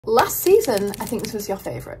Last season, I think this was your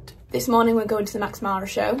favourite. This morning we're going to the Max Mara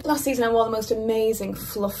show. Last season I wore the most amazing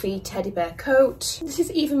fluffy teddy bear coat. This is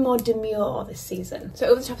even more demure this season. So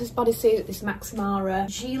over the top of this bodysuit, this Max Mara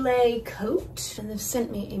gilet coat, and they've sent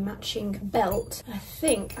me a matching belt. I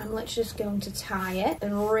think I'm literally just going to tie it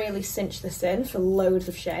and really cinch this in for loads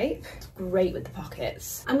of shape. It's great with the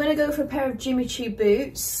pockets. I'm gonna go for a pair of Jimmy Choo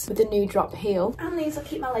boots with the new drop heel. And these will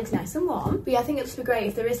keep my legs nice and warm. But yeah, I think it'll be great.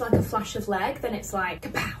 If there is like a flash of leg, then it's like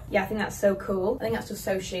kapow. Yeah, I think that's so cool. I think that's just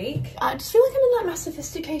so chic. I just feel like I'm in like my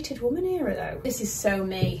sophisticated woman era though. This is so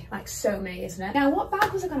me, like so me, isn't it? Now, what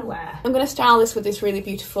bag was I gonna wear? I'm gonna style this with this really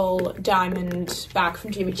beautiful diamond bag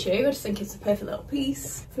from Jimmy Choo. I just think it's a perfect little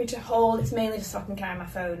piece for me to hold. It's mainly just so I can carry my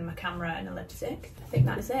phone and my camera and a lipstick. I think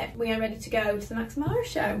that is it. We are ready to go to the Max Mara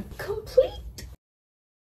show. Complete.